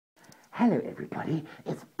Hello, everybody.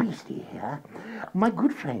 It's Beastie here. My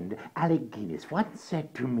good friend Alec Guinness once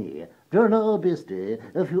said to me, "Do you know, Beastie,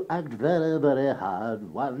 if you act very, very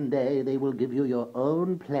hard, one day they will give you your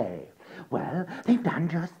own play." Well, they've done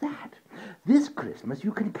just that. This Christmas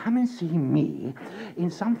you can come and see me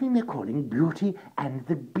in something they're calling Beauty and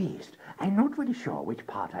the Beast. I'm not really sure which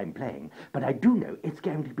part I'm playing, but I do know it's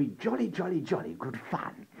going to be jolly, jolly, jolly good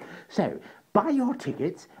fun. So, buy your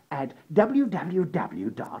tickets at www.klp.org.uk.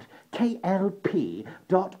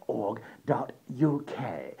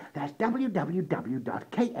 That's www.klp.org.uk.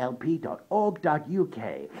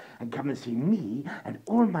 And come and see me and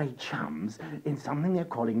all my chums in something they're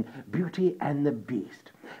calling Beauty and the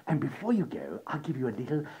Beast. And before you go, I'll give you a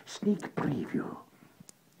little sneak preview.